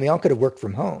 Because again, we all could have worked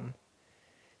from home.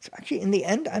 So actually, in the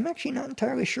end, I'm actually not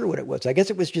entirely sure what it was. I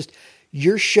guess it was just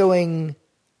you're showing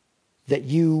that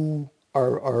you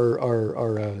are I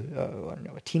don't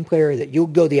know, a team player, that you'll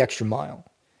go the extra mile,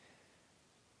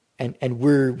 and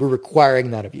we're requiring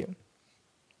that of you.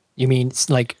 You mean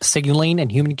like signaling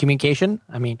and human communication?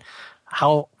 I mean,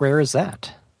 how rare is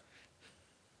that?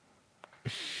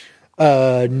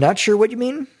 Not sure what you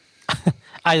mean.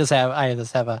 I just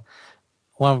have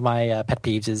one of my pet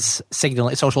peeves is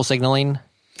social signaling.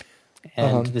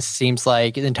 And this seems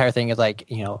like the entire thing is like,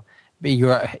 you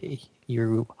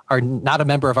are not a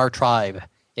member of our tribe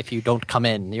if you don't come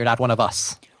in. You're not one of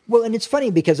us. Well, and it's funny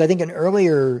because I think in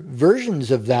earlier versions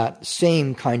of that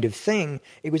same kind of thing,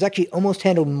 it was actually almost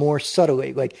handled more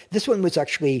subtly. Like this one was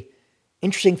actually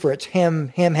interesting for its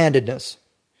ham-handedness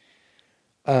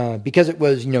because it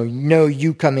was, no,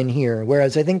 you come in here.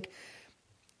 Whereas I think,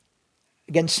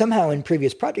 again, somehow in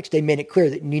previous projects, they made it clear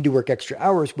that you need to work extra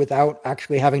hours without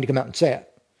actually having to come out and say it.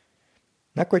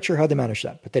 Not quite sure how they managed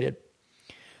that, but they did.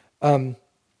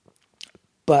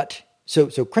 But so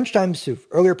crunch times, so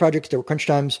earlier projects, there were crunch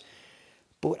times.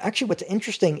 But actually what's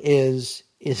interesting is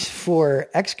for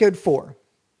Xcode 4,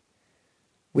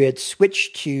 we had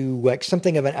switched to like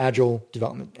something of an agile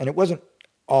development. And it wasn't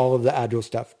all of the agile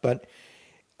stuff, but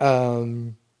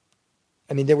there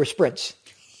were sprints,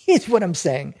 is what I'm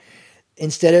saying.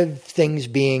 Instead of things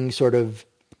being sort of,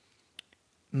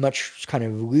 much kind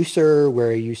of looser,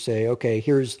 where you say, okay,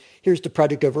 here's the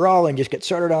project overall, and just get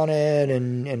started on it,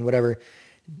 and whatever.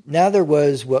 Now there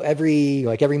was, well, every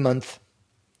month,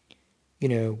 you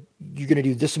know, you're going to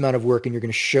do this amount of work, and you're going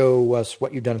to show us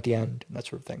what you've done at the end, and that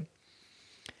sort of thing.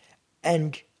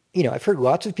 And, you know, I've heard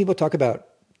lots of people talk about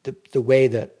the way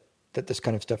that this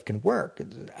kind of stuff can work,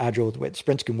 Agile, the way the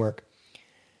sprints can work.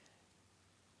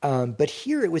 But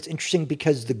here it was interesting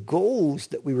because the goals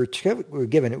that we were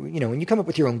given, you know, when you come up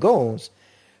with your own goals,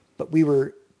 but we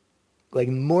were like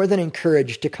more than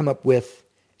encouraged to come up with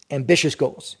ambitious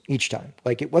goals each time.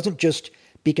 Like it wasn't just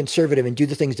be conservative and do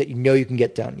the things that you know you can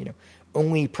get done, you know,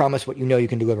 only promise what you know you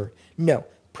can deliver. No,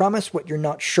 promise what you're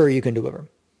not sure you can deliver.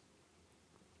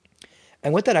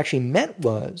 And what that actually meant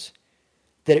was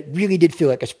that it really did feel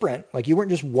like a sprint. Like you weren't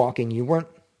just walking,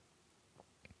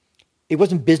 it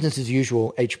wasn't business as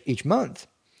usual each month.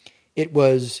 It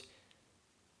was,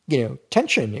 you know,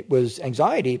 tension. It was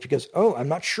anxiety because, oh, I'm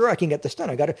not sure I can get this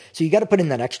done. So you got to put in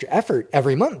that extra effort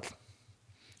every month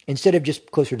instead of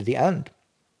just closer to the end.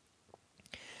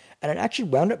 And it actually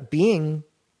wound up being,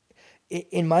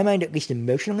 in my mind, at least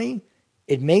emotionally,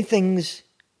 it made things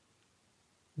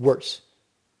worse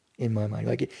in my mind.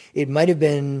 Like it might have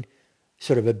been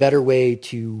sort of a better way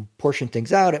to portion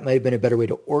things out. It might have been a better way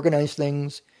to organize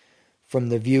things from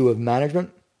the view of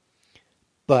management,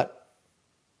 but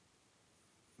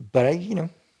I, you know,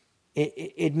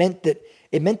 it meant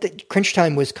that crunch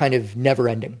time was kind of never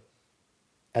ending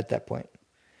at that point.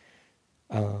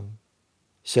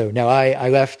 So now I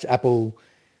left Apple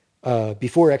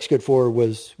before Xcode 4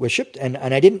 was shipped, and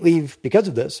I didn't leave because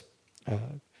of this.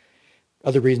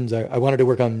 Other reasons, I wanted to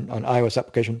work on iOS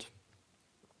applications,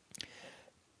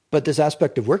 but this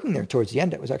aspect of working there towards the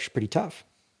end, it was actually pretty tough.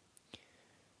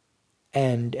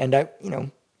 And I, you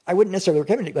know, I wouldn't necessarily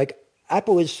recommend it. Like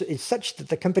Apple is such that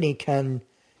the company can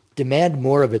demand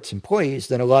more of its employees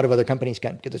than a lot of other companies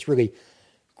can, because it's really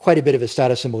quite a bit of a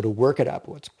status symbol to work at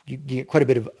Apple. You get quite a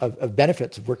bit of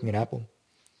benefits of working at Apple.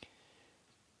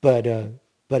 But I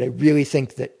really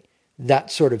think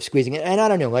that sort of squeezing it, and I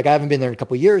don't know, like I haven't been there in a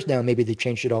couple of years now. Maybe they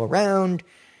changed it all around.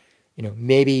 You know,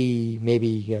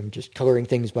 maybe I'm just coloring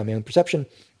things by my own perception.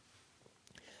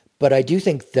 But I do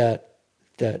think that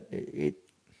it,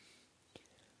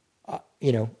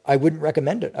 you know, I wouldn't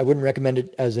recommend it. I wouldn't recommend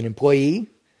it as an employee,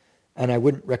 and I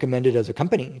wouldn't recommend it as a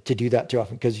company to do that too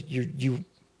often, because you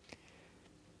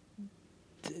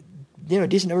know, a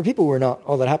decent number of people were not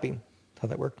all that happy how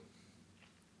that worked.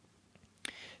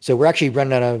 So we're actually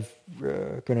running out of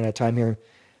time here.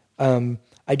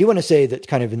 I do want to say that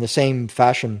kind of in the same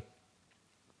fashion,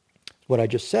 what I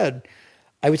just said,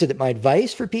 I would say that my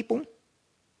advice for people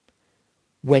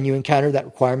when you encounter that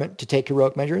requirement to take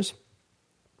heroic measures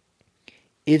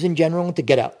is in general to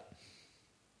get out.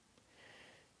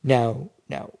 Now,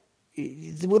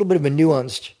 it's a little bit of a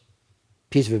nuanced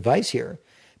piece of advice here,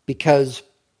 because,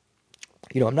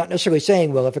 you know, I'm not necessarily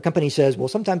saying, well, if a company says, well,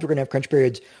 sometimes we're going to have crunch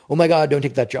periods, oh my God, don't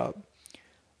take that job.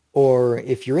 Or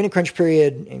if you're in a crunch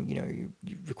period and, you know,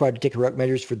 you're required to take heroic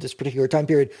measures for this particular time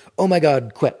period, oh my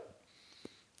God, quit.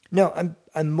 No,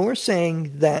 I'm more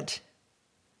saying that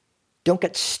don't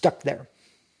get stuck there.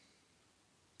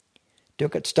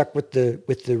 Don't get stuck with the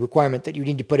requirement that you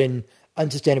need to put in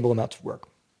unsustainable amounts of work.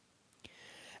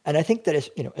 And I think that,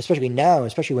 you know, especially now,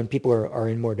 especially when people are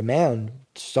in more demand,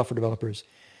 software developers,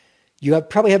 you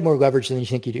probably have more leverage than you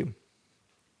think you do.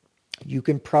 You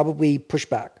can probably push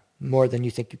back more than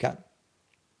you think you can.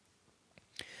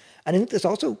 And I think this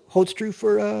also holds true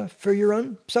for your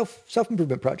own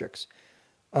self-improvement projects.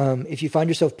 If you find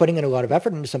yourself putting in a lot of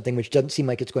effort into something which doesn't seem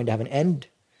like it's going to have an end,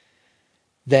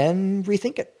 then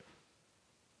rethink it.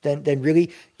 Then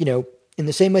really, you know, in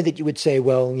the same way that you would say,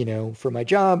 well, you know, for my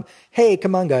job, hey,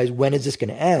 come on, guys, when is this going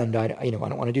to end? I don't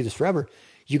want to do this forever.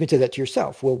 You can say that to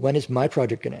yourself. Well, when is my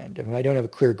project going to end? If I don't have a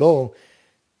clear goal,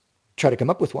 try to come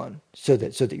up with one so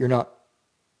that you're not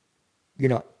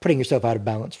putting yourself out of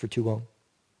balance for too long.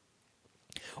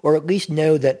 Or at least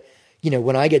know that, you know,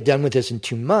 when I get done with this in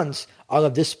 2 months, I'll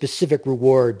have this specific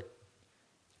reward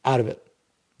out of it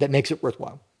that makes it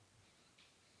worthwhile.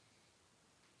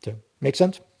 So, make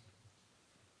sense?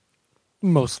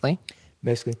 Mostly.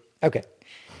 Okay.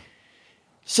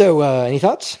 So, any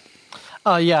thoughts?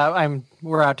 Yeah,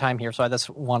 we're out of time here, so I just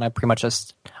want to pretty much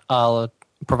just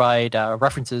provide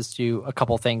references to a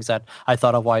couple things that I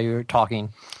thought of while you were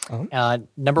talking. Uh-huh.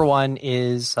 Number one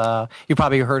is you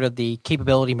probably heard of the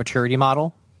capability maturity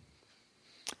model.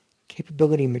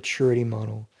 Capability maturity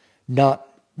model, not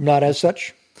as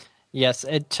such. Yes,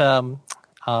 it's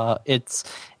I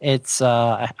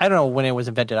don't know when it was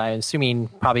invented. I'm assuming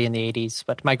probably in the 80s,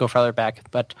 but it might go further back.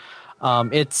 But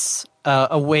It's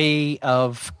a way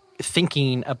of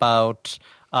thinking about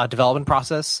development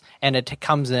process, and it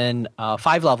comes in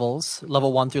 5 levels,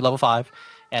 level 1 through level 5,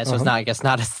 and so it's not, I guess,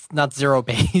 not zero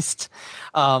based.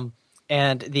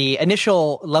 And the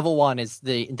initial level 1 is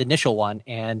the initial one,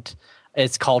 and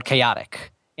it's called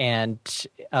chaotic. And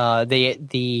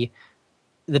the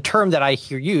term that I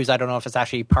hear used, I don't know if it's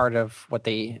actually part of what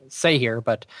they say here,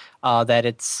 but that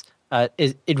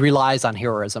it relies on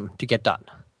heroism to get done.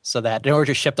 So that in order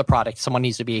to ship the product, someone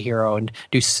needs to be a hero and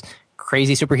do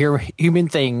crazy superhuman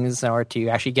things in order to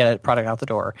actually get a product out the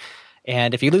door.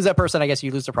 And if you lose that person, I guess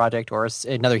you lose the project, or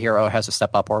another hero has to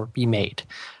step up or be made.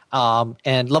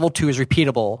 And level 2 is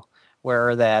repeatable,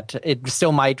 where that it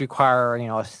still might require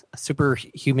a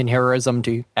superhuman heroism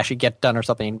to actually get done or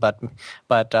something, but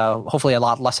hopefully a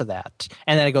lot less of that.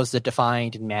 And then it goes to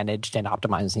defined and managed and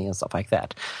optimizing and stuff like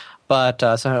that. But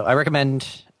so I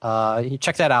recommend you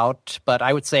check that out. But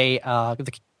I would say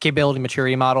the capability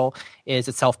maturity model is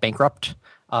itself bankrupt.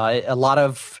 A lot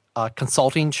of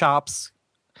consulting shops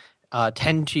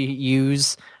tend to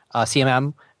use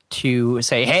CMM to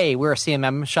say, hey, we're a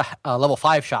CMM level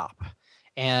 5 shop.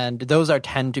 And those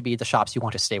tend to be the shops you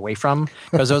want to stay away from,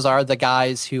 because those are the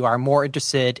guys who are more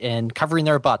interested in covering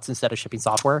their butts instead of shipping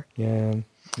software. Yeah.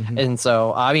 Mm-hmm. And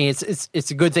so, I mean,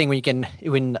 it's a good thing when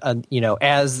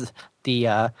as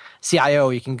the CIO,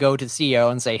 you can go to the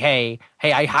CEO and say, hey,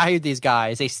 I hired these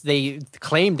guys. They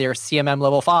claim they're CMM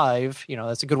level 5.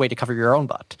 That's a good way to cover your own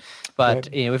butt. But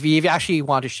right. If you actually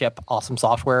want to ship awesome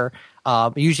software,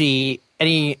 usually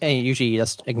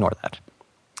just ignore that.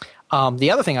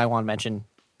 The other thing I want to mention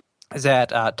is that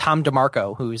Tom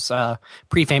DeMarco, who's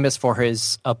pretty famous for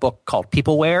his book called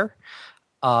Peopleware,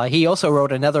 he also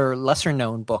wrote another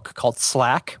lesser-known book called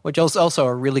Slack, which is also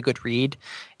a really good read.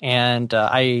 And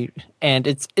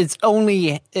it's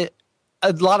only a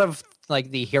lot of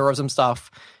like the heroism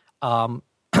stuff kind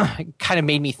of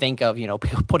made me think of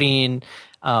putting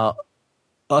 100%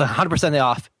 of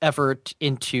the effort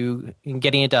into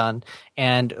getting it done,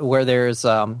 and where there's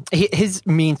his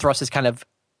main thrust is kind of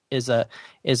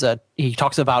he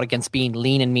talks about against being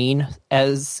lean and mean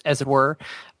as it were,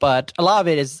 but a lot of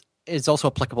it is also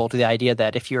applicable to the idea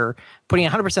that if you're putting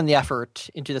 100% of the effort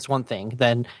into this one thing,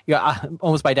 then you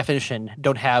almost by definition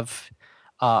don't have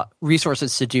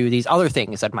resources to do these other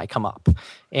things that might come up.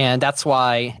 And that's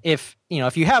why if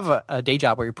you have a day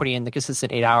job where you're putting in the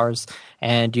consistent 8 hours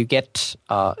and you get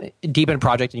deep in a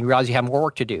project and you realize you have more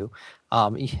work to do,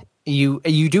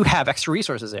 you do have extra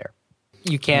resources there.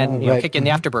 You can kick in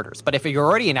the afterburners. But if you're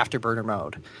already in afterburner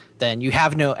mode, then you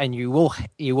have and you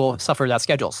will suffer that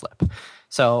schedule slip.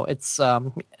 So it's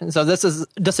so this is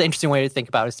just an interesting way to think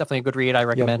about it. It's definitely a good read. I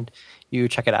recommend you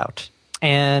check it out.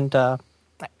 And we're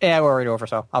already over,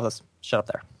 so I'll just shut up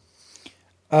there.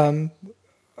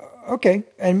 Okay,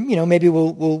 and maybe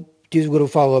we'll do a little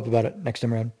follow up about it next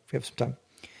time around if we have some time.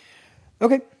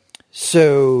 Okay,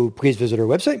 so please visit our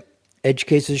website,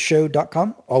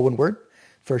 edgecasesshow.com, all one word,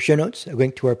 for show notes, a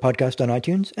link to our podcast on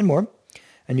iTunes, and more.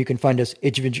 And you can find us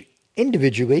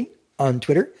individually on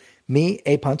Twitter. Me,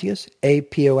 A Pontius,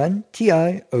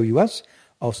 APONTIOUS,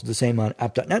 also the same on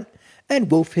app.net. And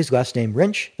Wolf, his last name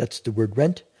Wrench, that's the word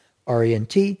rent,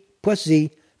 RENT,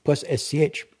 +Z,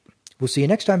 +SCH. We'll see you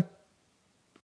next time.